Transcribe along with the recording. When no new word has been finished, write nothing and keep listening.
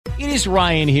It is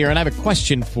Ryan here, and I have a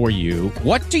question for you.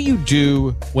 What do you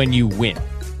do when you win?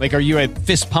 Like, are you a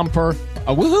fist pumper,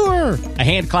 a woohooer, a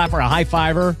hand clapper, a high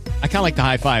fiver? I kind of like the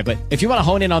high five, but if you want to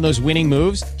hone in on those winning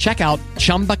moves, check out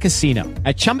Chumba Casino.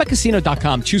 At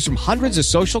ChumbaCasino.com, choose from hundreds of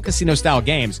social casino-style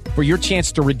games for your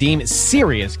chance to redeem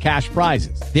serious cash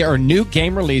prizes. There are new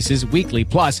game releases weekly,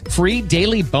 plus free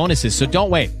daily bonuses. So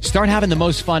don't wait. Start having the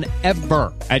most fun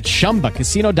ever at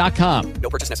ChumbaCasino.com. No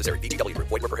purchase necessary. VGW. Void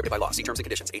where prohibited by law. See terms and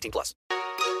conditions. 18 plus.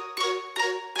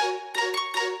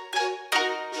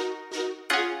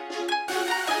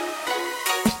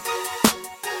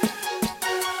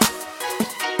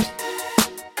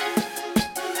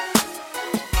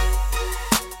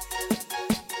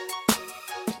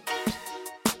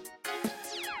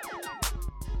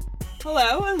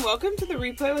 Hello and welcome to the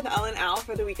replay with Elle and Al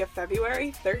for the week of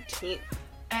February 13th.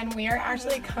 And we are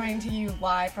actually coming to you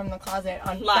live from the closet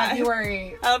on Live.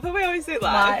 February. I love that we always say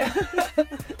live.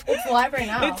 It's live right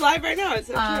now. It's live right now. It's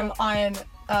so true. On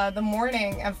the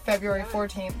morning of February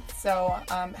 14th. So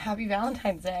happy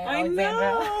Valentine's Day, I Alexandra.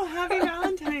 know. Happy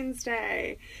Valentine's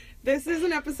Day. This is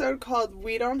an episode called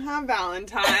We Don't Have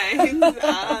Valentines.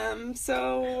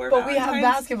 So we're But we have Valentines,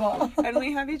 basketball. and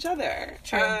we have each other.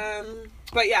 True.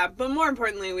 But more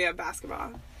importantly, we have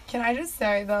basketball. Can I just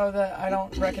say, though, that I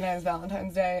don't recognize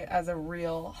Valentine's Day as a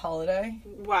real holiday?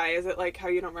 Why? Is it like how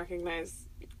you don't recognize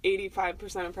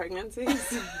 85% of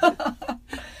pregnancies?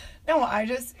 No,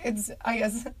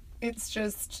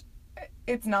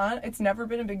 it's never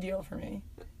been a big deal for me.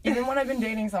 Even when I've been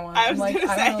dating someone, I don't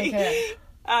really care.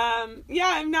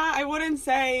 I wouldn't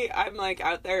say I'm like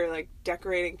out there like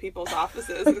decorating people's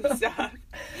offices and stuff.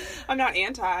 I'm not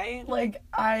anti. Like,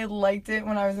 I liked it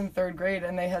when I was in 3rd grade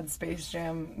and they had Space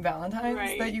Jam Valentines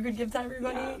Right. that you could give to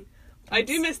everybody. Yeah. I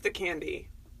do miss the candy.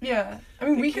 Yeah. I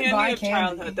mean, we could buy of candy.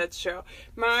 childhood, that's true.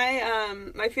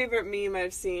 My favorite meme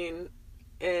I've seen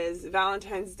is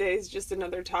Valentine's Day is just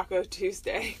another Taco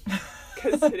Tuesday.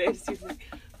 Because today's Tuesday.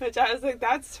 Which I was like,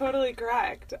 that's totally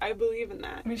correct. I believe in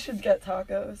that. We should get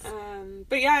tacos.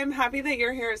 But yeah, I'm happy that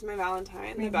you're here as my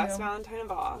Valentine. Me the best too. Valentine of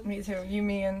all. Me too. You,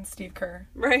 me, and Steve Kerr.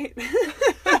 Right?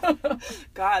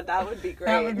 God, that would be great.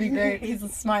 That would be great. He's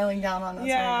smiling down on us right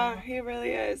Yeah, now. he really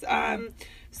is.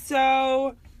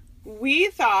 So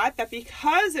we thought that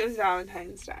because it was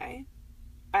Valentine's Day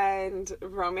and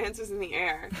romance was in the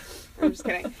air. I'm just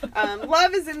kidding.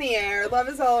 Love is in the air. Love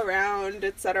is all around,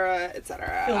 etc.,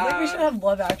 etc. I feel like we should have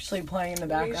Love Actually playing in the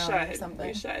background or something.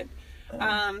 We should.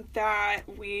 That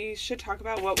we should talk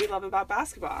about what we love about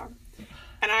basketball.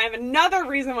 And I have another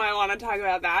reason why I want to talk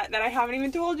about that I haven't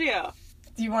even told you.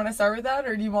 Do you want to start with that,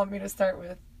 or do you want me to start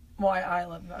with why I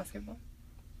love basketball?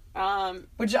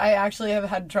 Which I actually have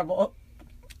had trouble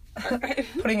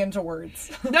putting into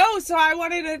words. No, so I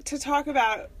wanted to talk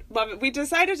about love. We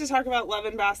decided to talk about love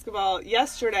and basketball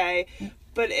yesterday,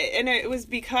 but it was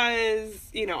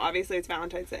because, obviously it's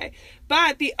Valentine's Day.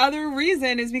 But the other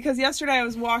reason is because yesterday I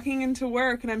was walking into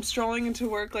work and I'm strolling into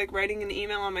work, like writing an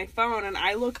email on my phone, and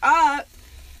I look up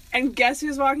and guess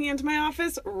who's walking into my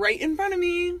office right in front of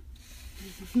me?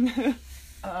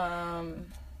 Oh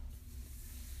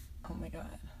my god.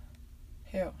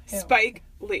 Who? Spike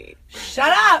Lee. Shut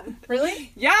up!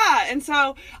 Really? Yeah, and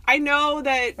so I know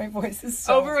that My voice is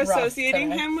so over-associating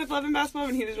rough today. him with Love and Basketball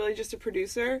when he was really just a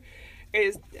producer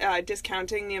is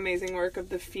discounting the amazing work of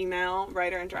the female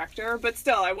writer and director. But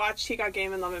still, I watched He Got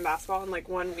Game and Love and Basketball in like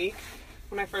 1 week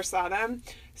when I first saw them.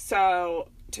 So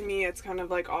to me, it's kind of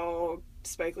like all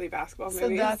Spike Lee basketball movies. So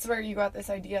that's where you got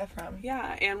this idea from.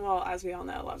 Yeah, and well, as we all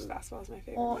know, Love and Basketball is my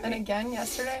favorite movie. And again,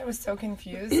 yesterday I was so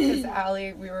confused because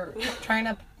Allie, we were trying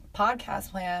to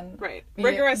podcast plan. Right.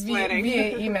 Rigorous planning.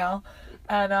 Via email.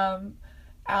 And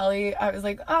Allie, I was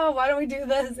like, oh, why don't we do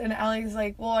this? And Allie's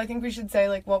like, well, I think we should say,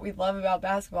 like, what we love about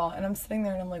basketball. And I'm sitting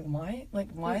there and I'm like, why? Like,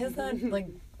 why is that? Like,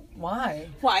 why?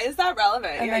 Why is that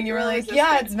relevant? And then you were like,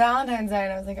 yeah, it's Valentine's Day.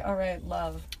 And I was like, all right,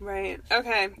 love. Right.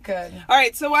 Okay. Good. All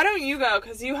right, so why don't you go?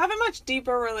 Because you have a much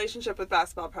deeper relationship with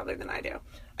basketball probably than I do.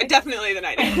 Definitely than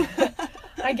I do.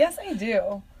 I guess I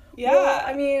do. Yeah. Well,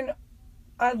 I mean,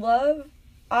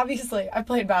 obviously, I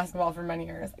played basketball for many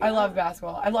years. Yeah. I love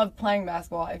basketball. I love playing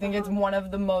basketball. I think it's one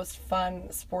of the most fun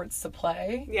sports to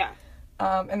play. Yeah.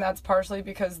 And that's partially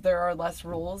because there are less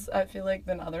rules, I feel like,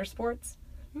 than other sports.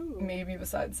 Ooh. Maybe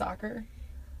besides soccer.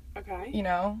 Okay. You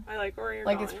know? I like where you're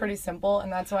like, going. it's pretty simple,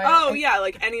 and that's why... yeah,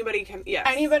 like anybody can... Yes.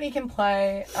 Anybody can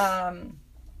play. To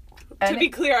be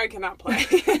clear, I cannot play.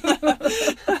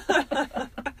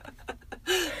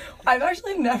 I've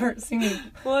actually never seen you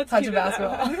touch a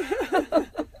basketball.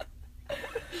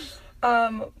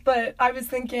 But I was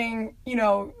thinking, we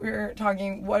were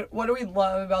talking, what do we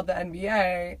love about the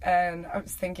NBA? And I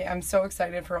was thinking, I'm so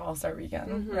excited for All-Star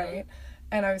Weekend, right?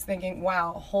 And I was thinking,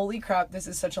 wow, holy crap, this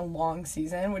is such a long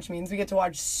season, which means we get to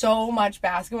watch so much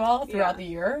basketball throughout the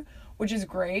year, which is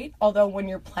great. Although when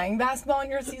you're playing basketball in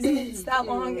your season, it's that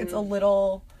long, it's a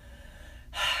long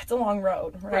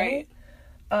road, right?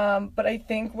 But I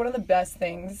think one of the best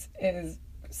things is,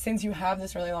 since you have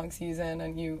this really long season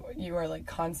and you are like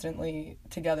constantly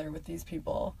together with these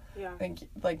people, I think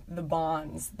like the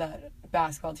bonds that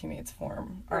basketball teammates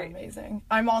form are amazing.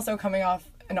 I'm also coming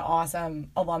off an awesome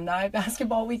alumni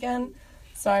basketball weekend,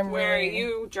 so where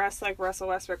you dressed like Russell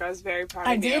Westbrook. I was very proud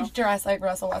of you. I did dress like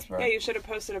Russell Westbrook. Yeah, you should have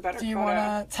posted a better photo. Do you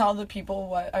want to tell the people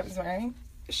what I was wearing?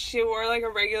 She wore like a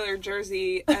regular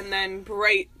jersey and then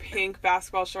bright pink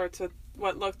basketball shorts with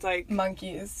what looked like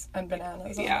monkeys and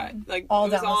bananas. Yeah, like all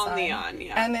it was down all the side. neon.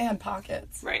 Yeah, and they had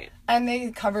pockets. Right. And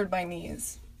they covered my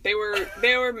knees. They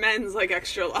were men's like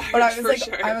extra large. But I was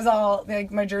sure. I was all like,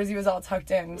 my jersey was all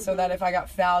tucked in so that if I got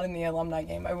fouled in the alumni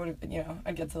game, I would have,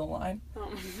 I'd get to the line.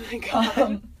 Oh my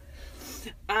god.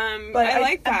 But I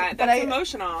like that. That's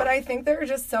emotional. But I think there are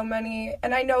just so many,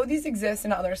 and I know these exist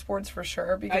in other sports for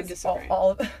sure, because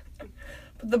all of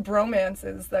the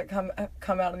bromances that come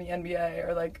out in the NBA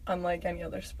are like unlike any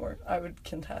other sport. I would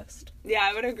contest. Yeah,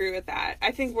 I would agree with that. I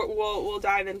think we'll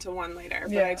dive into one later,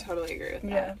 but I totally agree with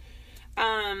that. Yeah.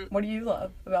 What do you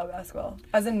love about basketball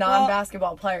as a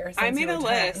non-basketball player? Since I made a 10?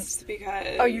 list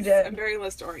because you did. I'm very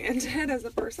list oriented as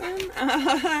a person.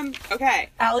 Okay.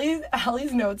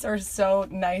 Allie's notes are so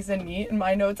nice and neat, and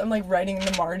my notes I'm like writing in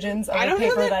the margins of the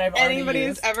paper that I've already used. Anybody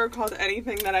has ever called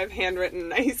anything that I've handwritten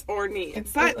nice or neat.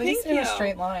 It's but at least in a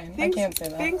straight line. I can't say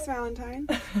that. Thanks, Valentine.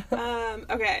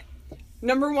 Okay.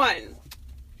 Number 1.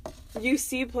 You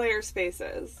see players'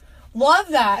 faces. Love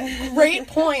that. Great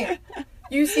point.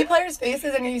 You see players'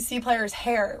 faces and you see players'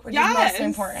 hair, which is most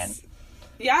important.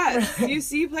 Yes, you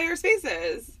see players'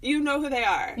 faces. You know who they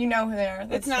are. You know who they are.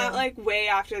 It's not like way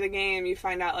after the game you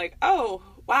find out like, oh,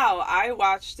 wow, I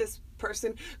watched this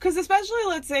person. Because especially,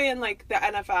 let's say, in like the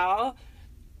NFL,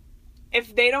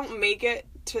 if they don't make it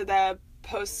to the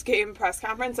post-game press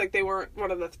conference, like they weren't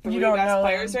one of the 3 best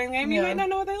players during the game, you might not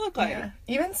know what they look like. Yeah.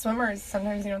 Even swimmers,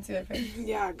 sometimes you don't see their face.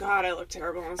 Yeah, God, I look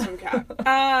terrible in a swim cap.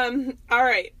 All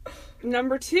right.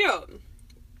 Number 2.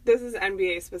 This is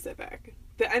NBA specific.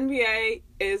 The NBA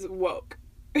is woke.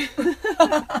 But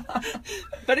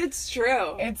it's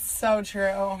true. It's so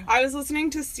true. I was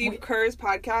listening to Steve Kerr's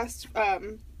podcast.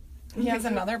 He has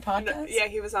another podcast? Yeah,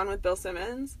 he was on with Bill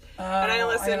Simmons. Oh, and I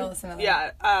listened. I gotta listen to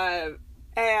that. Yeah.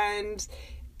 And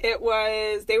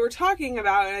they were talking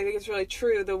about, and I think it's really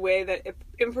true, the way that,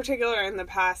 in particular in the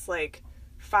past, like,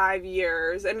 5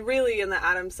 years, and really in the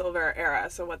Adam Silver era,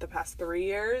 so the past 3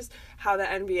 years, how the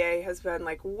NBA has been,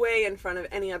 like, way in front of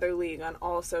any other league on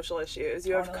all social issues.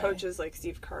 You have coaches like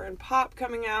Steve Kerr and Pop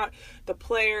coming out, the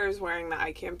players wearing the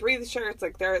I Can't Breathe shirts,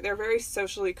 like, they're very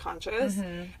socially conscious,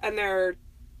 and their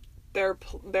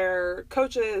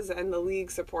coaches and the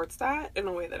league supports that in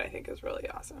a way that I think is really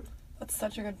awesome. That's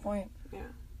such a good point. Yeah.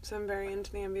 So I'm very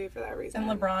into the NBA for that reason.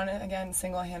 And LeBron, again,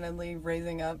 single-handedly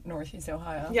raising up Northeast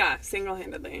Ohio. Yeah,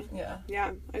 single-handedly. Yeah.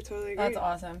 Yeah, I totally agree. That's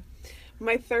awesome.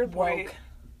 My third point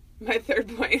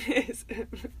is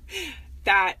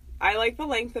that I like the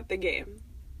length of the game.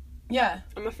 Yeah.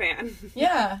 I'm a fan.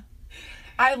 Yeah.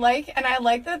 I like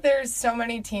that there's so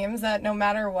many teams that no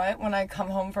matter what, when I come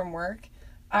home from work,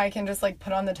 I can just, like,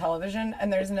 put on the television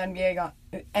and there's an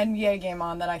NBA game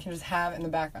on that I can just have in the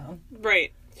background.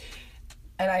 Right.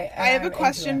 And I have a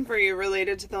question for you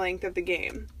related to the length of the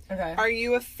game. Okay. Are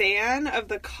you a fan of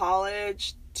the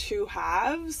college 2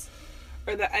 halves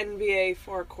or the NBA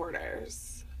 4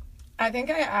 quarters? I think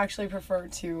I actually prefer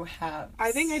 2 halves.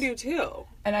 I think I do too.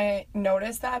 And I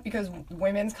noticed that because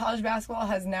women's college basketball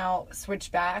has now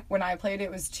switched back. When I played, it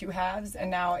was 2 halves,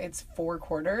 and now it's 4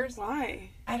 quarters. Why?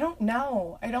 I don't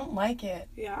know. I don't like it.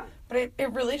 Yeah. But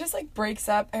it really just, like, breaks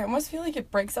up. I almost feel like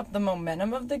it breaks up the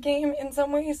momentum of the game in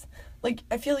some ways. Like,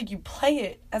 I feel like you play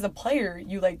it, as a player,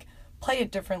 you, like, play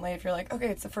it differently if you're like, okay,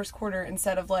 it's the first quarter,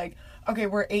 instead of, like, okay,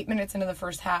 we're 8 minutes into the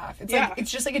first half. It's like,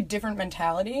 it's just, like, a different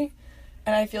mentality.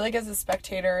 And I feel like as a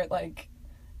spectator, like,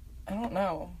 I don't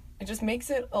know. It just makes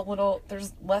it a little,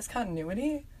 there's less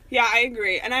continuity. Yeah, I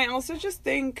agree. And I also just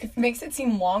think... It makes it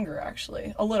seem longer,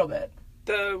 actually. A little bit.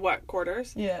 The,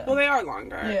 quarters? Yeah. Well, they are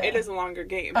longer. Yeah. It is a longer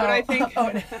game. But I think...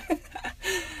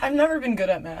 I've never been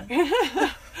good at math.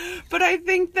 But I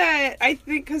think,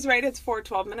 because, right, it's 4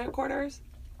 12-minute quarters?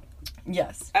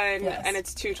 Yes. And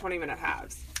it's 2 20-minute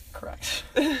halves. Correct.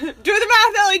 Do the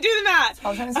math, Ellie. Do the math.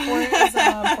 12 times 4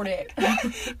 is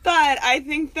 48. But I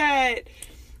think that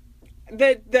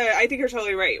I think you're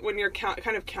totally right. When you're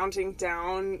kind of counting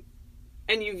down,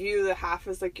 and you view the half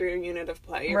as like your unit of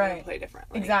play, you're going to play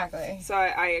differently. Exactly. So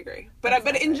I agree. But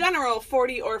but in general,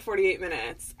 40 or 48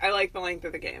 minutes, I like the length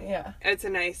of the game. Yeah. It's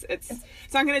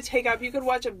not going to take up. You could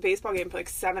watch a baseball game for like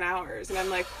 7 hours, and I'm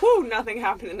like, whoo, nothing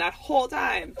happened in that whole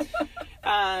time.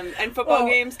 And football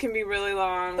games can be really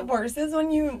long. The worst is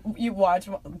when you watch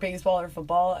baseball or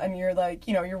football, and you're like,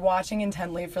 you know, you're watching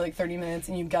intently for like 30 minutes,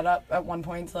 and you get up at one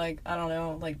point to like, I don't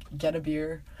know, like get a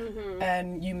beer,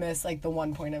 and you miss like the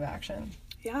 1 point of action.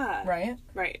 Yeah. Right?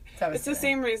 Right. It's the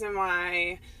same reason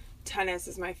why tennis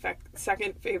is my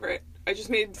second favorite. I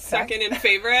just made second and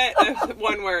favorite,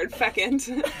 one word, fecond.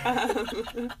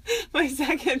 My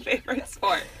second favorite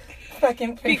sport.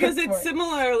 Second favorite because sport. it's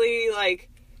similarly, like,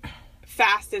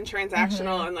 fast and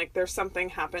transactional, and, like, there's something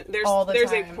happen.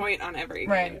 There's a point on every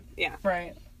game. Yeah.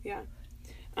 Right. Yeah.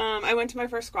 I went to my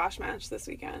first squash match this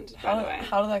weekend, by the way.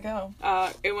 How did that go?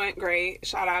 It went great.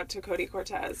 Shout out to Cody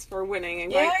Cortez for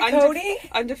winning and Cody.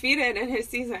 Undefeated in his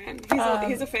season.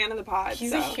 He's a fan of the pod.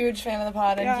 He's a huge fan of the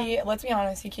pod, and he, let's be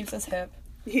honest, he keeps us hip.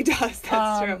 He does,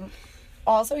 that's true.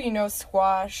 Also, you know,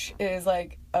 squash is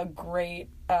like a great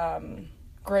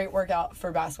workout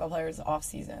for basketball players off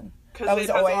season. Because it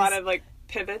has a lot of like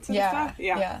pivots and stuff.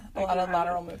 Yeah, a lot of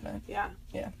lateral movement. Yeah.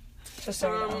 Just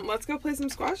so you know. Let's go play some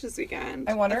squash this weekend.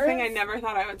 I wonder. A thing I never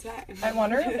thought I would say. I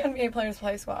wonder if NBA players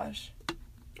play squash.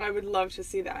 I would love to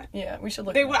see that. Yeah, we should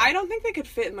look. I don't think they could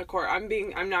fit in the court. I'm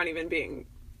not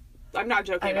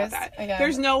joking about that. Again,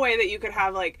 there's no way that you could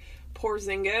have like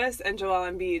Porzingis and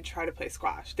Joel Embiid try to play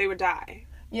squash. They would die.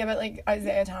 Yeah, but like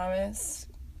Isaiah Thomas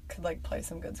could like play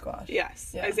some good squash.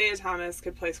 Yes, yeah. Isaiah Thomas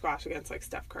could play squash against like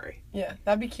Steph Curry. Yeah,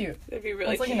 that'd be cute. It'd be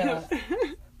really cute.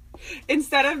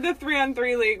 Instead of the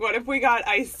 3-on-3 league, what if we got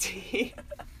Ice-T?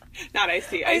 Not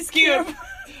Ice-T, Ice Cube.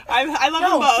 I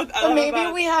love them both.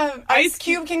 Maybe we have Ice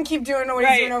Cube can keep doing what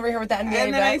he's doing over here with the NBA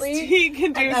and then Ice-T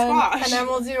can do squash. And then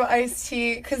we'll do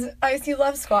Ice-T, because Ice-T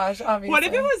loves squash, obviously. What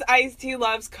if it was Ice-T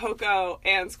loves cocoa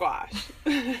and squash?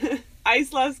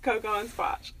 Ice loves cocoa and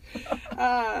squash.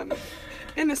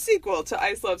 In the sequel to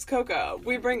Ice Loves Cocoa,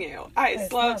 we bring you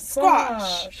Ice Loves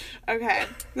Squash. Okay,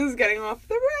 this is getting off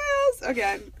the rails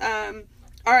again.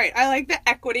 All right, I like the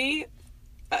equity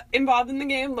involved in the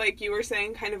game, like you were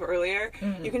saying kind of earlier.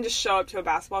 You can just show up to a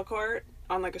basketball court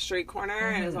on like a street corner,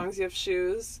 and as long as you have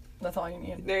shoes, that's all you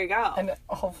need. There you go. And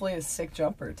hopefully a sick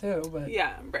jumper too. But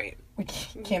yeah, right. We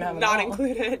can't have it not all.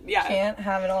 Included. Yeah, can't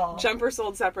have it all. Jumper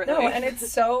sold separately. No, and it's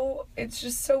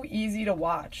just so easy to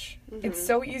watch. It's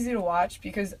so easy to watch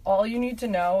because all you need to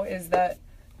know is that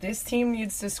this team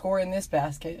needs to score in this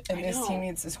basket and this team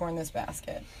needs to score in this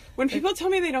basket. When people tell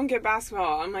me they don't get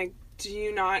basketball, I'm like, do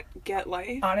you not get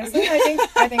life? Honestly,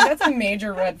 I think that's a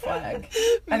major red flag.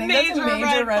 I think that's a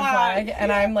major red flag,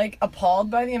 and I'm like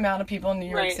appalled by the amount of people in New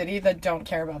York City that don't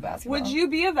care about basketball. Would you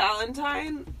be a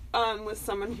Valentine with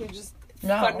someone who just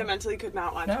fundamentally could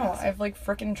not watch basketball? I've like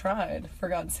frickin' tried, for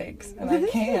God's sakes, and I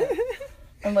can't.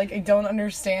 I'm like, I don't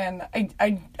understand.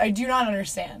 I do not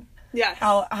understand. Yes.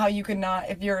 How you could not,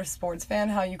 if you're a sports fan,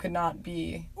 how you could not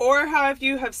be. Or how if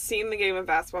you have seen the game of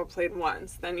basketball played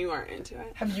once, then you aren't into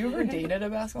it. Have you ever dated a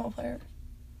basketball player?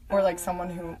 Or like someone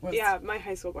who was... Yeah, my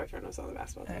high school boyfriend was on the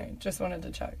basketball team. Right, just wanted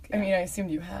to check. Yeah. I mean, I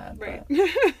assumed you had. Right.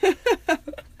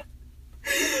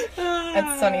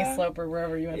 At Sunny Slope or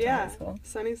wherever you went to high school.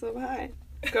 Sunny Slope High.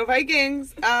 Go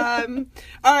Vikings. All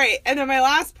right, and then my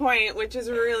last point, which is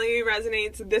really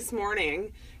resonates this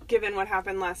morning, given what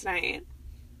happened last night.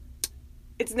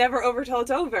 It's never over till it's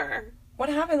over. What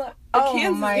happened?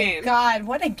 Kansas my game. God,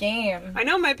 what a game. I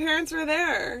know, my parents were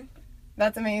there.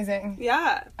 That's amazing.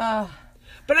 Yeah.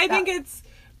 But I think it's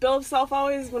Bill Self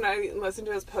always, when I listen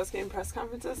to his post-game press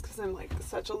conferences, because I'm like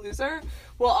such a loser,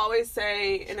 will always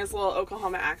say in his little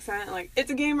Oklahoma accent, like,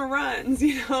 it's a game of runs,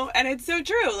 you know? And it's so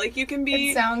true. Like, you can be...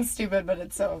 It sounds stupid, but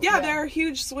it's so... Yeah, there are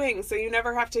huge swings, so you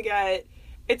never have to get...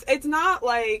 It's not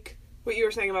like what you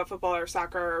were saying about football or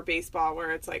soccer or baseball,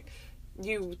 where it's like...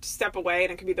 you step away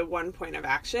and it could be the 1 point of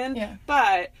action. Yeah.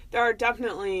 But there are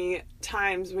definitely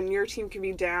times when your team can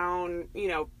be down,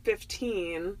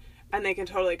 15 and they can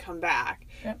totally come back.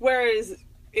 Yep. Whereas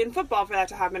in football, for that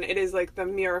to happen, it is like the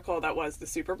miracle that was the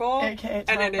Super Bowl. AKA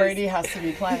Tom Brady has to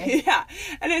be playing. Yeah.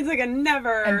 And it's like a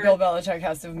never... And Bill Belichick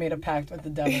has to have made a pact with the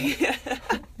devil.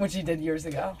 Which he did years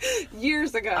ago.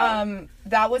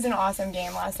 That was an awesome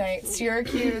game last night.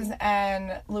 Syracuse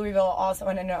and Louisville also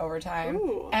went into overtime.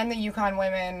 Ooh. And the UConn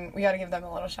women, we got to give them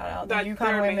a little shout out. The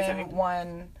UConn women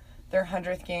won their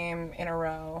 100th game in a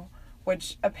row,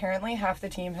 which apparently half the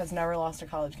team has never lost a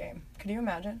college game. Could you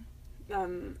imagine?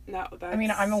 No, that's... I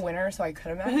mean, I'm a winner, so I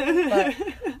could imagine,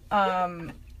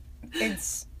 but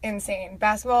it's insane.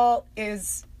 Basketball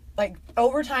is, like,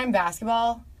 overtime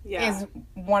basketball is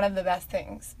one of the best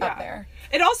things out there.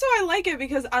 It also, I like it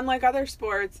because unlike other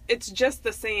sports, it's just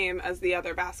the same as the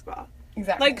other basketball.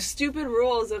 Exactly. Like, stupid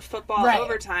rules of football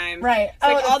overtime. Right. It's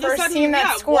like, all the of a first sudden, team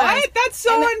that scores. What? That's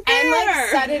so unfair. And, like,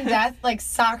 sudden death, like,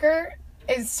 soccer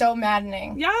is so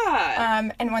maddening. Yeah.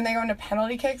 And when they go into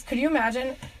penalty kicks, could you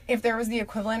imagine if there was the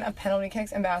equivalent of penalty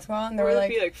kicks in basketball and they were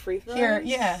like, be like free throws? Here,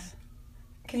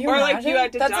 can you or imagine? like you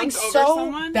had to that's dunk like over so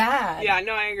someone? Bad. Yeah,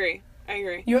 no, I agree.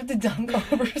 You have to dunk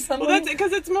over someone? Well, that's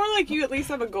because it's more like you at least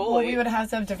have a goalie. Well, we would have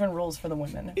to have different rules for the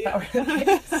women if that were the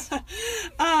case.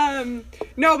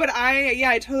 No, but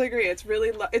I totally agree. It's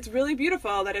really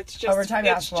beautiful that it's just overtime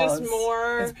basketball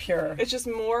is pure. It's just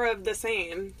more of the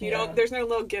same. There's no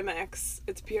little gimmicks.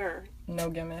 It's pure. No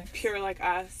gimmicks. Pure like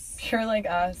us. Pure like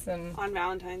us and on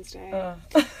Valentine's Day.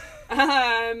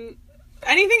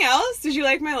 Anything else? Did you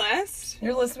like my list?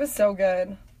 Your list was so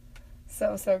good.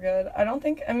 So good.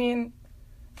 I mean,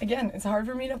 again, it's hard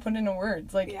for me to put into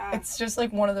words. Like, it's just,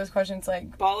 like, one of those questions,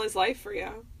 like... Ball is life for you.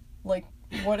 Like,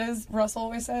 what does Russell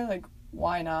always say? Like,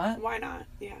 why not? Why not?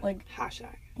 Yeah. Like...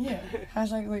 Hashtag. Yeah.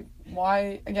 Hashtag, like,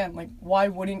 why... Again, like, why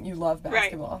wouldn't you love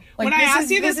basketball? Right. Like, when I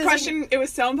asked you this question, it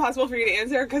was so impossible for you to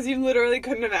answer because you literally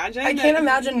couldn't imagine. I can't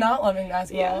imagine not loving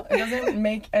basketball. Yeah. It doesn't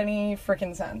make any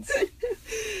freaking sense.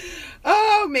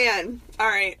 Oh, man. All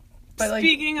right. But,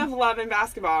 speaking of love and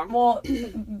basketball. Well,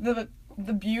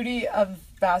 the beauty of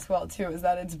basketball, too, is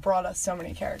that it's brought us so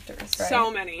many characters, right? So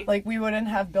many. Like, we wouldn't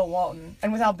have Bill Walton.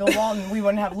 And without Bill Walton, we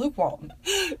wouldn't have Luke Walton.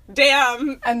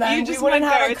 Damn. And then we wouldn't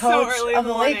have a coach of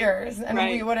the Lakers. And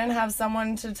right. we wouldn't have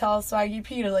someone to tell Swaggy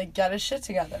P to, like, get his shit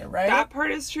together, right? That part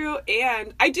is true.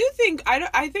 And I do think,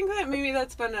 I think that maybe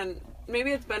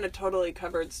it's been a totally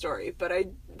covered story. But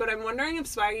I'm wondering if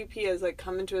Swaggy P has, like,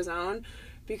 come into his own.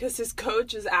 Because his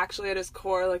coach is actually at his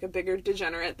core like a bigger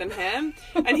degenerate than him,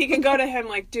 and he can go to him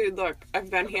like, "Dude, look, I've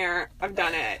been here, I've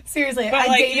done it." Seriously, but,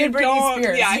 I dated Britney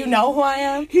Spears. Yeah, you know who I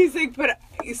am. He's like,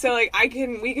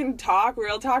 we can talk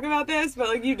real talk about this, but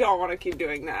like, you don't want to keep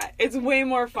doing that. It's way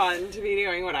more fun to be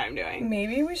doing what I'm doing.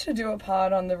 Maybe we should do a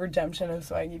pod on the redemption of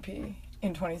Swaggy P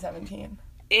in 2017,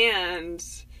 and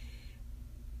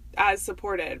as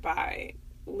supported by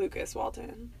Lucas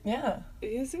Walton. Yeah.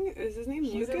 Is his name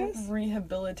He's Lucas? He's a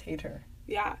rehabilitator.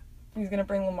 Yeah. He's gonna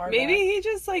bring Lamar Maybe back. he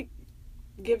just, like,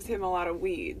 gives him a lot of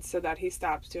weed so that he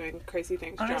stops doing crazy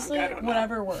things Honestly, drunk. I don't know.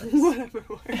 whatever works. Whatever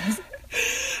works.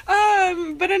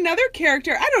 But another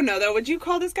character, I don't know, though. Would you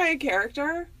call this guy a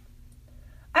character?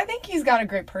 I think he's got a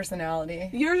great personality.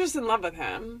 You're just in love with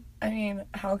him. I mean,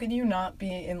 how could you not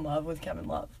be in love with Kevin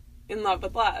Love? In love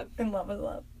with love. In love with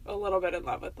love. A little bit in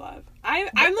love with love. I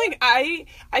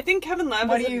think Kevin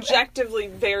Love is objectively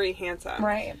very handsome.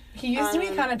 Right. He used to be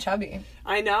kind of chubby.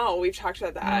 I know. We've talked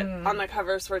about that on the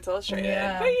cover of Sports Illustrated.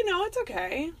 Yeah. But, it's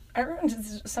okay.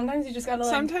 Sometimes you just gotta,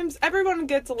 like... Sometimes everyone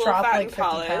gets a little fat in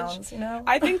college. 50 pounds, you know?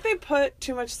 I think they put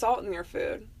too much salt in your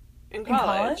food. In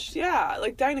college? Yeah,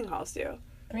 like dining halls do.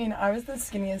 I mean, I was the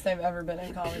skinniest I've ever been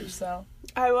in college, so...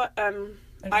 I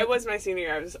was my senior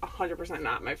year. I was 100%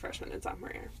 not my freshman and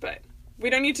sophomore year. But we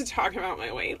don't need to talk about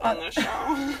my weight on the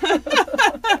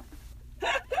show.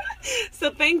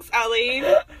 So thanks, Ellie.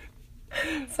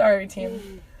 Sorry,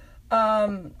 team.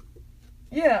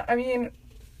 Yeah, I mean,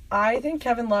 I think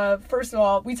Kevin Love... First of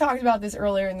all, we talked about this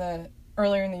earlier in the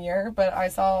year, but I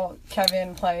saw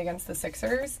Kevin play against the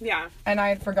Sixers. Yeah. And I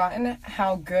had forgotten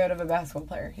how good of a basketball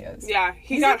player he is. Yeah,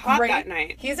 he got hot that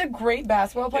night. He's a great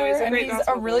basketball player, and he's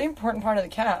a really important part of the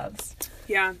Cavs.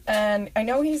 Yeah. And I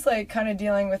know he's, like, kind of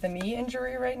dealing with a knee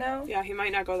injury right now. Yeah, he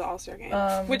might not go to the All-Star game.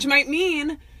 Which might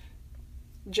mean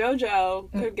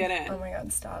JoJo could get in. Oh my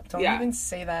god, stop. Don't even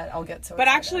say that. I'll get so But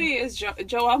excited. actually,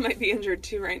 Joel might be injured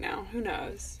too right now. Who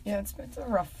knows? Yeah, it's a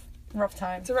rough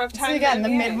time. It's a rough time. So again, the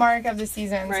mid-mark of the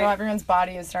season, right. So everyone's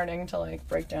body is starting to, like,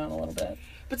 break down a little bit.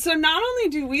 But so not only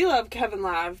do we love Kevin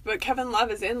Love, but Kevin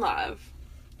Love is in love.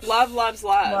 Love loves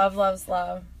love. Love loves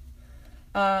love.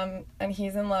 And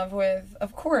he's in love with,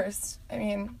 of course, I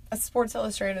mean, a Sports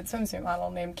Illustrated swimsuit model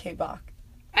named Kate Bach.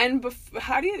 And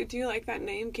how do you like that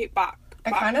name, Kate Bach?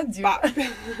 I kind of do.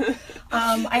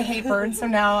 I hate birds, so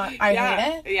now I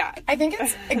hate it. Yeah. I think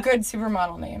it's a good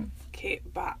supermodel name.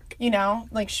 Kate Bach. You know,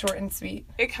 like short and sweet.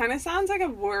 It kind of sounds like a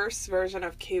worse version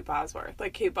of Kate Bosworth.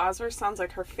 Like, Kate Bosworth sounds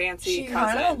like her fancy cousin. She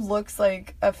kind of looks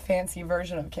like a fancy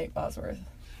version of Kate Bosworth.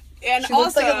 And she also,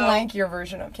 looks like a lankier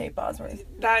version of Kate Bosworth.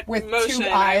 that with motion, 2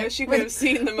 I eyes. wish you could have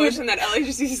seen the motion that Ellie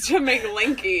just used to make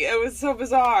Linky. It was so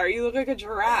bizarre. You look like a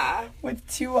giraffe. With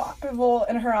 2 well,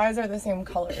 and her eyes are the same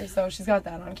color, so she's got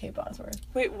that on Kate Bosworth.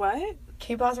 Wait, what?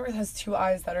 Kate Bosworth has 2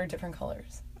 eyes that are different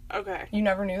colors. Okay. You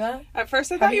never knew that? At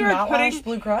first I thought you were not putting watched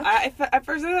Blue Crush? At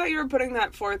first I thought you were putting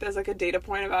that forth as like a data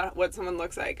point about what someone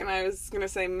looks like, and I was gonna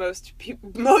say most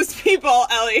people,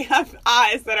 Ellie, have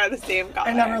eyes that are the same color.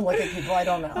 I never look at people. I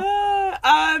don't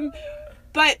know.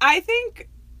 But I think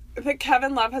that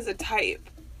Kevin Love has a type,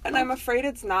 and I'm afraid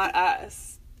it's not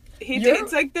us.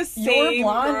 It's like the same You're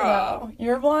blonde girl. though.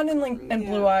 You're blonde and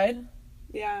blue-eyed.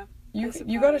 Yeah.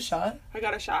 You got a shot. I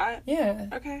got a shot? Yeah.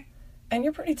 Okay. And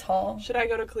you're pretty tall. Should I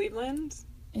go to Cleveland?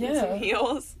 Yeah. With some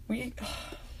heels?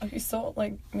 Okay, so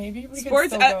like maybe we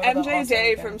Sports could still go to the MJ All-Star Day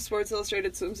weekend. from Sports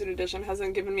Illustrated Swimsuit Edition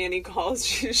hasn't given me any calls.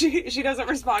 She doesn't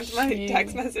respond to my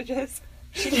text messages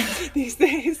these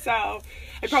days, so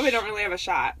I probably don't really have a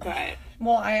shot. But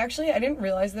Well, I didn't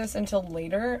realize this until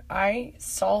later. I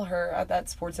saw her at that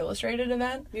Sports Illustrated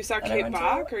event. you saw that I Kate went to.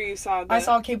 Bach, or you saw? I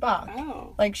saw Kate Bach.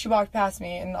 Oh. Like she walked past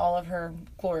me in all of her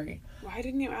glory. Why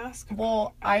didn't you ask?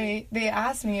 Well, they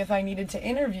asked me if I needed to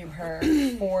interview her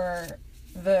for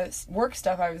the work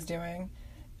stuff I was doing,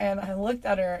 and I looked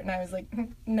at her and I was like,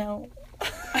 no.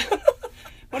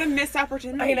 What a missed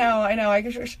opportunity. I know.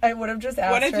 I would have just asked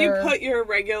her. What if you put your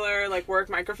regular like work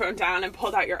microphone down and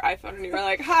pulled out your iPhone and you were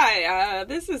like, "Hi,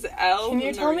 this is Elle." Can you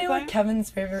from tell the me Replay." what Kevin's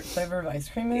favorite flavor of ice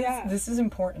cream is? Yeah. This is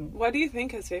important. What do you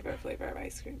think his favorite flavor of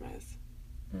ice cream is?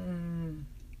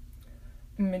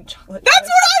 Mint chocolate. That's chip.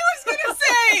 what I was gonna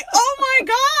say. Oh my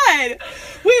god!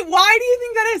 Wait, why do you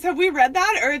think that is? Have we read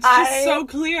that, or it's just so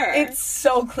clear? It's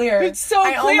so clear. It's so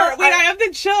clear. Wait, I have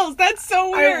the chills. That's so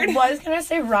weird. I was gonna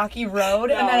say Rocky Road,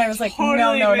 and then I was like,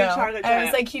 totally no. mint chocolate I was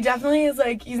chip. like, he definitely is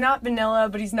like, he's not vanilla,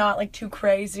 but he's not like too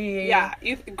crazy. Yeah,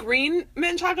 green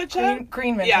mint chocolate chip.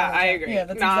 Green mint. Yeah, chocolate I chip. agree. Yeah,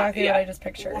 that's exactly what I just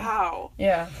pictured. Wow.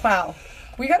 Yeah. Wow.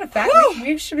 We got a fact.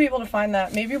 We should be able to find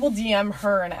that. Maybe we'll DM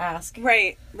her and ask.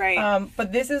 Right.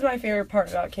 But this is my favorite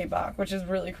part about Kate Bach, which is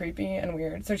really creepy and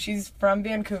weird. So she's from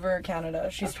Vancouver,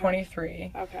 Canada. She's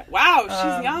 23. Okay. Wow,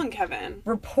 she's young, Kevin.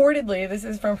 Reportedly, this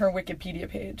is from her Wikipedia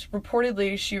page.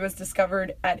 Reportedly, she was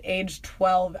discovered at age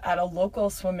 12 at a local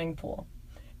swimming pool.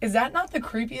 Is that not the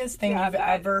creepiest thing you've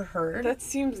ever heard? That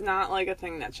seems not like a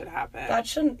thing that should happen. That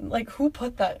shouldn't, like, who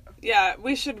put that? Yeah,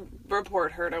 we should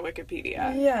report her to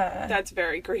Wikipedia. Yeah. That's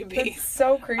very creepy. It's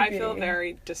so creepy. I feel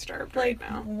very disturbed right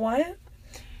now. What?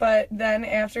 But then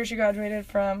after she graduated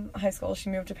from high school,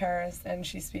 she moved to Paris and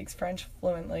she speaks French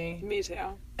fluently. Me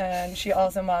too. And she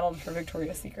also modeled for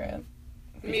Victoria's Secret.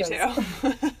 Me too.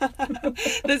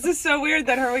 This is so weird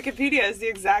that her Wikipedia is the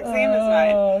exact same as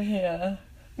mine. Oh, yeah.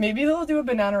 Maybe they'll do a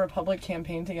Banana Republic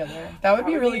campaign together. That would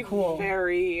be really cool.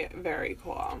 Very, very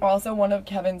cool. Also, one of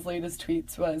Kevin's latest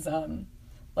tweets was,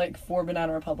 like, for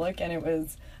Banana Republic, and it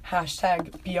was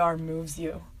hashtag BR moves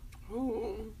you.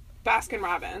 Ooh. Baskin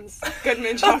Robbins. Good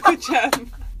mint chocolate chip.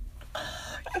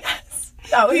 Yes.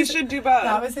 He should do both.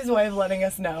 That was his way of letting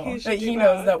us know that he both.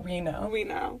 knows that we know. We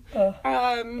know.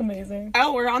 Amazing.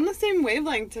 Oh, we're on the same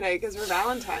wavelength today because we're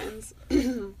Valentines.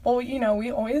 Well, you know,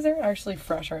 we always are actually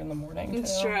fresher in the morning, too.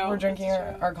 It's true. We're drinking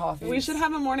our coffee. We should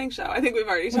have a morning show. I think we've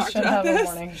already talked about this.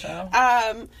 this. We should have a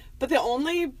morning show. But the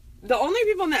only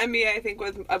people in the NBA, I think,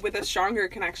 with a stronger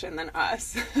connection than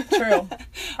us. True.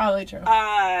 Probably true.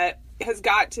 Has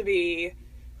got to be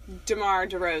DeMar,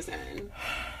 DeRozan,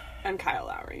 and Kyle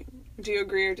Lowry. Do you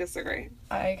agree or disagree?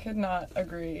 I could not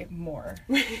agree more.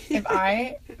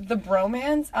 The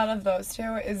bromance out of those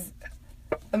two is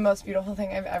the most beautiful thing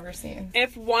I've ever seen.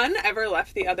 If one ever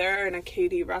left the other in a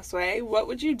Katie Russ way, what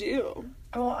would you do?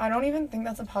 Well, I don't even think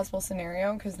that's a possible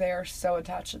scenario because they are so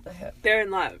attached at the hip. They're in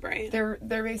love, right? They're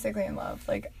basically in love.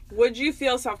 Like, would you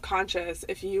feel self-conscious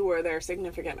if you were their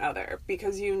significant other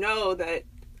because you know that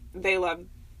they love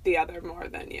the other more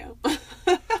than you?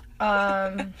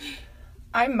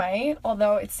 I might,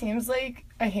 although it seems like,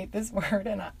 I hate this word,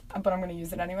 but I'm going to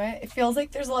use it anyway. It feels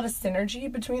like there's a lot of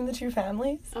synergy between the two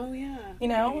families. Oh, yeah. You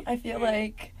know? I feel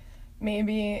like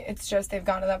maybe it's just they've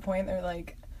gotten to that point, they're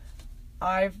like,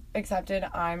 I've accepted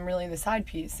I'm really the side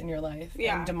piece in your life.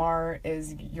 Yeah. And DeMar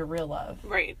is your real love.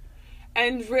 Right.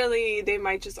 And really, they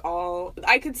might just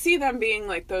I could see them being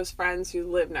like those friends who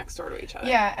live next door to each other.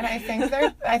 Yeah, and I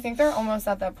think they're almost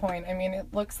at that point. I mean,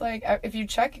 it looks like if you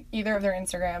check either of their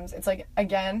Instagrams, it's like,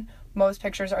 again, most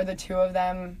pictures are the two of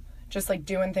them just like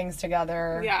doing things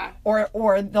together. Yeah.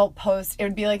 Or they'll post. It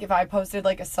would be like if I posted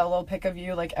like a solo pic of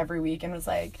you like every week and was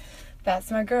like,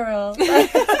 "That's my girl."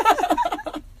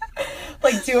 Like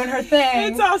like doing her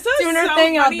thing. It's also doing her so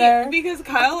thing out funny there. because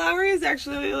Kyle Lowry is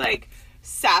actually like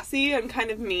sassy and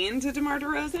kind of mean to DeMar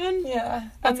DeRozan. Yeah,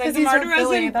 And that's then because he's DeMar from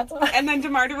Philly. DeRozan, That's why. and then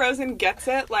DeMar DeRozan gets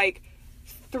it like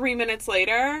 3 minutes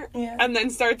later, Yeah. and then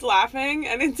starts laughing,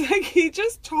 and it's like he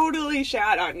just totally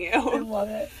shat on I you. love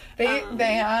it. They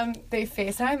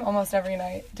FaceTime almost every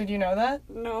night. Did you know that?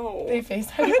 No, They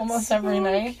FaceTime It's almost every so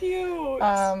night. Cute.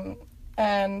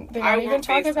 And they I don't even won't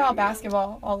talk FaceTime about you.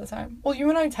 basketball all the time. Well, you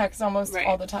and I text almost right.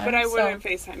 all the time. But I so wouldn't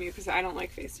FaceTime you because I don't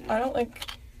like FaceTime. I don't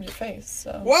like your face.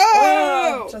 So.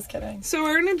 Whoa! Just kidding. So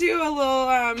we're gonna do a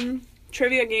little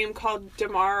trivia game called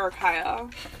DeMar or Kyle,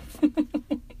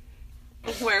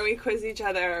 where we quiz each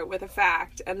other with a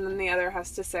fact, and then the other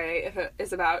has to say if it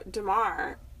is about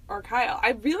DeMar or Kyle.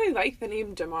 I really like the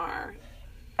name DeMar.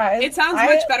 It sounds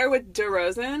much better with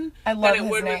DeRozan I love than it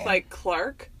his would name. with like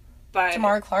Clark. But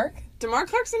DeMar Clark? DeMar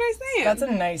Clark's a nice name. That's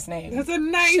a nice name. That's a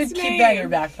nice Should name. keep that in your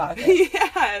back pocket.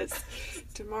 Yes,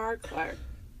 DeMar Clark.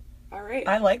 All right.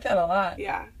 I like that a lot.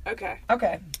 Yeah. Okay.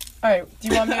 Okay. All right. Do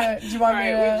you want me to? All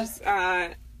right. We just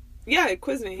yeah,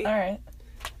 quiz me. All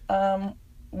right.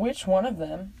 Which one of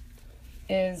them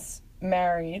is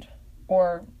married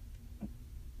or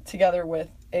together with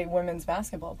a women's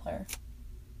basketball player?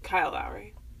 Kyle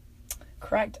Lowry.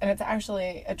 Correct. And it's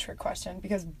actually a trick question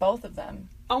because both of them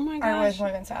Oh my are with gosh.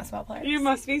 women's basketball players. You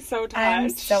must be so touched. I'm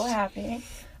so happy.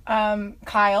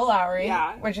 Kyle Lowry,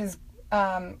 Yeah. which is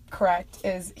correct,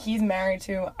 is he's married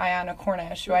to Ayanna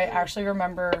Cornish, who I actually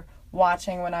remember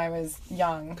watching when I was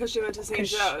young. Because she went to St.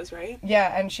 Joe's, right?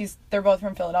 Yeah, and they're both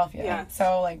from Philadelphia. Yeah.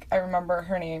 So, like, I remember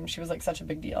her name. She was, like, such a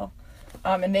big deal.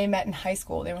 And they met in high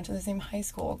school. They went to the same high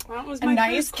school. That was a my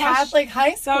nice first question. Catholic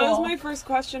high school. That was my first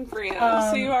question for you.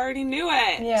 So you already knew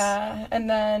it. Yeah, and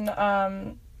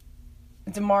then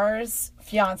DeMar's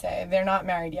fiance, they're not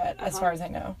married yet, as far as I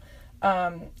know.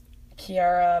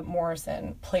 Kiara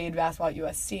Morrison played basketball at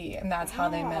USC, and that's how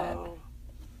they met.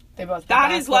 They both played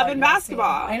That is basketball Love at and USC.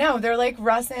 Basketball. I know, they're like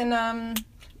Russ and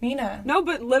Nina. No,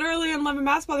 but literally in Love and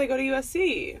Basketball, they go to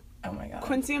USC. Oh my god.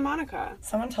 Quincy and Monica.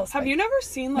 Someone tell Spike. Have you never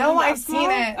seen Love No, and I've Basketball?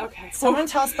 seen it. Okay. Someone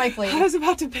tell Spike Lee. I was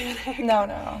about to panic.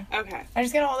 No. Okay. I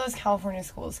just get all those California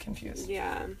schools confused.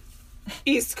 Yeah.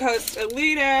 East Coast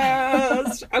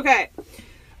elitist. Okay.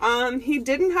 He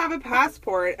didn't have a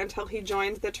passport until he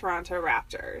joined the Toronto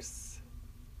Raptors.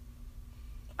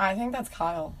 I think that's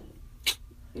Kyle.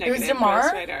 Negative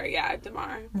DeMar? ghostwriter. Yeah,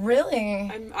 DeMar.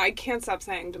 Really? I can't stop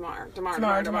saying DeMar.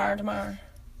 DeMar.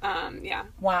 Yeah.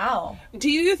 Wow. Do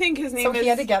you think his name So is... he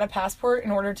had to get a passport in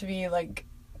order to be, like,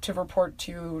 to report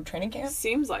to training camp?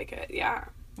 Seems like it, yeah.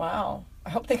 Wow. I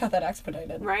hope they got that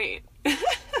expedited. Right.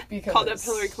 Because Called up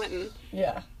Hillary Clinton.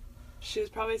 Yeah. She was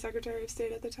probably Secretary of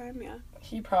State at the time, yeah.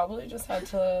 He probably just had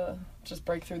to just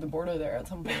break through the border there at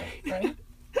some point, right?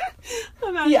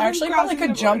 Imagine He actually him probably crossing could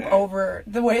the jump border. over.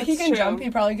 The way he That's can true. jump, he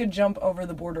probably could jump over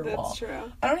the border wall. That's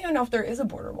true. I don't even know if there is a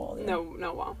border wall there. No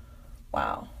wall.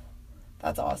 Wow.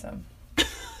 That's awesome.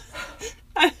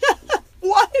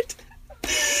 What?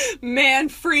 Man,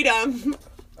 freedom.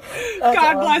 That's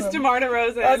God bless awesome. DeMar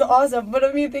DeRozan. That's awesome. But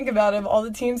I mean, think about it. All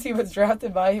the teams he was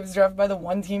drafted by, he was drafted by the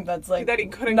one team that's like That he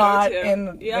couldn't not go to.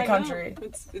 in Yeah, the I know. country.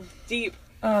 It's deep.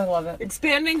 Oh, I love it.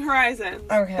 Expanding horizons.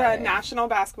 Okay. The National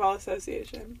Basketball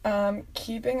Association.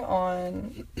 Keeping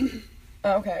on.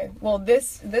 Okay. Well,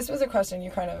 this was a question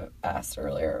you kind of asked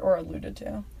earlier or alluded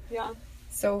to. Yeah.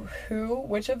 So,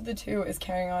 which of the two is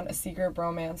carrying on a secret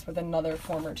bromance with another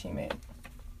former teammate?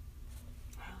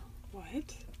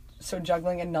 What? So,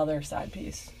 juggling another side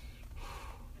piece.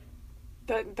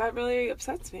 That really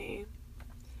upsets me.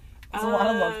 It's a lot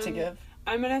of love to give.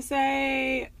 I'm gonna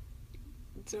say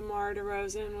DeMar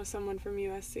DeRozan with someone from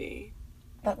USC.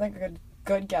 That's like a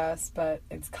good guess, but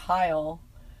it's Kyle,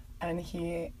 and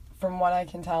he, from what I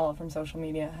can tell from social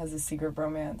media, has a secret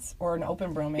bromance or an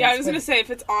open bromance. Yeah, I was gonna say if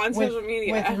it's on with, social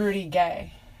media. with Rudy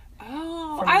Gay.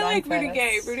 Oh, from I like Memphis. Rudy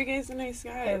Gay. Rudy Gay's a nice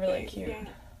guy. They're I really think. cute.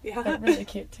 Yeah. They're really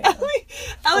cute too.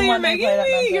 Ellie, you're when they making played at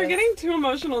me. You're Memphis. getting too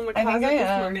emotional in the I closet think I this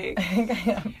am. morning. I think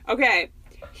I am. Okay,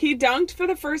 he dunked for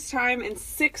the first time in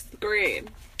 6th grade.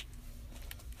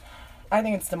 I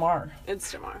think it's DeMar.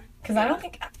 It's DeMar. Because I don't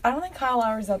think Kyle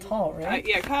Lowry's that tall, right?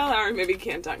 Yeah, Kyle Lowry maybe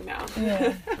can't dunk now.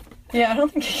 Yeah. Yeah, I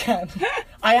don't think he can.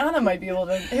 Ayanna might be able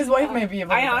to. His wife might be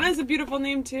able to. Ayanna's a beautiful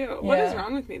name too. What is Yeah.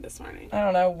 wrong with me this morning? I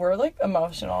don't know. We're like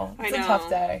emotional. I It's a know. tough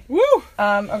day. Woo!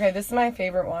 Okay, this is my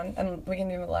favorite one, and we can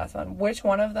do the last one. Which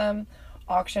one of them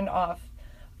auctioned off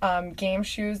game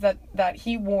shoes that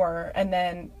he wore, and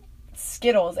then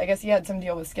Skittles, I guess he had some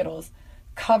deal with Skittles,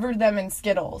 covered them in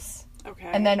Skittles, Okay.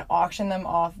 and then auctioned them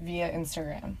off via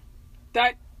Instagram?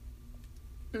 That.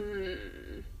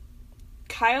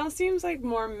 Kyle seems like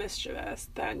more mischievous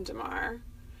than DeMar.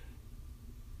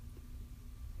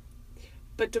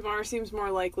 But DeMar seems more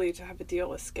likely to have a deal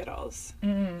with Skittles.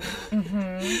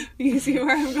 Mm-hmm. You see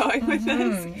where I'm going with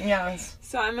this? Yes.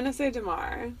 So I'm going to say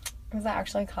DeMar. It was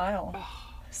actually Kyle.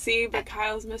 See, but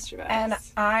Kyle's mischievous. And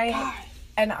I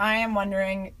God. am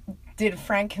wondering, did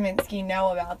Frank Kaminsky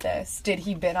know about this? Did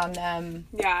he bid on them?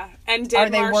 Yeah. And Are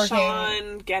did they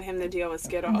Marshawn get him the deal with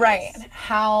Skittles? Right.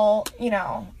 How,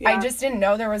 Yeah. I just didn't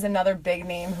know there was another big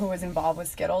name who was involved with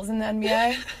Skittles in the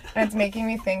NBA. And it's making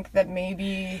me think that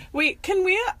maybe... Wait, can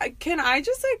I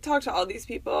just, like, talk to all these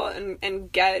people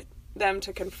and get them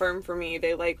to confirm for me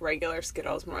they like regular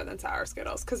Skittles more than sour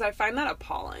Skittles? Because I find that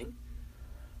appalling.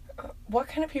 What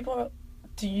kind of people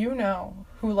do you know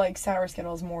who like sour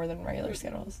Skittles more than regular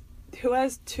Skittles? Who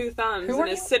has two thumbs and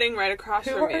is sitting right across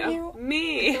from you?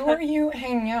 Me. Who are you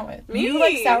hanging out with? Me. You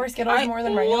like sour Skittles more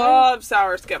than regular? I love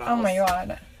sour Skittles. Oh my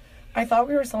god. I thought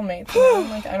we were soulmates. I'm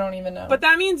like, I don't even know. But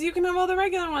that means you can have all the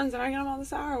regular ones and I can have all the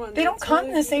sour ones. They don't come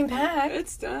in the same pack.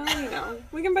 It's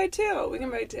we can buy two.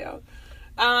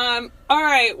 All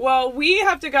right. Well, we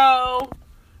have to go,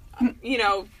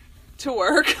 to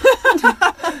work.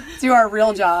 Do our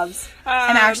real jobs.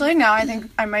 And actually, now I think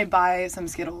I might buy some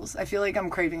Skittles. I feel like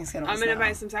I'm craving Skittles. I'm going to now.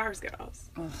 buy some sour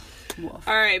Skittles. Ugh, woof.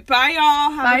 All right. Bye,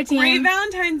 y'all. Have a great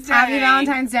Valentine's Day. Happy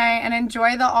Valentine's Day and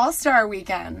enjoy the All-Star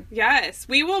weekend. Yes.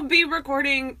 We will be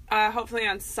recording, hopefully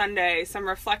on Sunday, some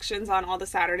reflections on all the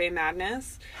Saturday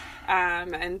madness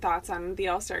and thoughts on the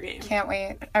All-Star game. Can't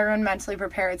wait. Everyone mentally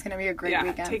prepare. It's going to be a great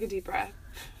weekend. Take a deep breath.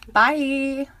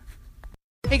 Bye.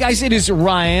 Hey guys, it is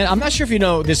Ryan. I'm not sure if you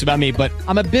know this about me, but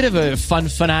I'm a bit of a fun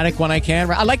fanatic when I can.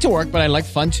 I like to work, but I like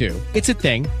fun too. It's a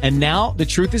thing. And now the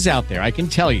truth is out there. I can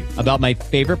tell you about my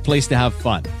favorite place to have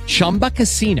fun. Chumba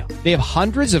Casino. They have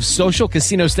hundreds of social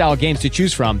casino style games to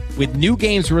choose from with new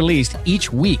games released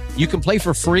each week. You can play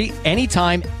for free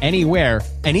anytime, anywhere.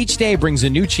 And each day brings a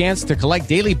new chance to collect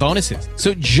daily bonuses.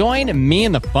 So join me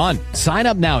in the fun. Sign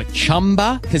up now at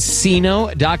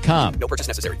ChumbaCasino.com. No purchase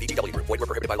necessary. VGW Group. Void where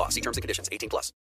prohibited by law. See terms and conditions. 18+.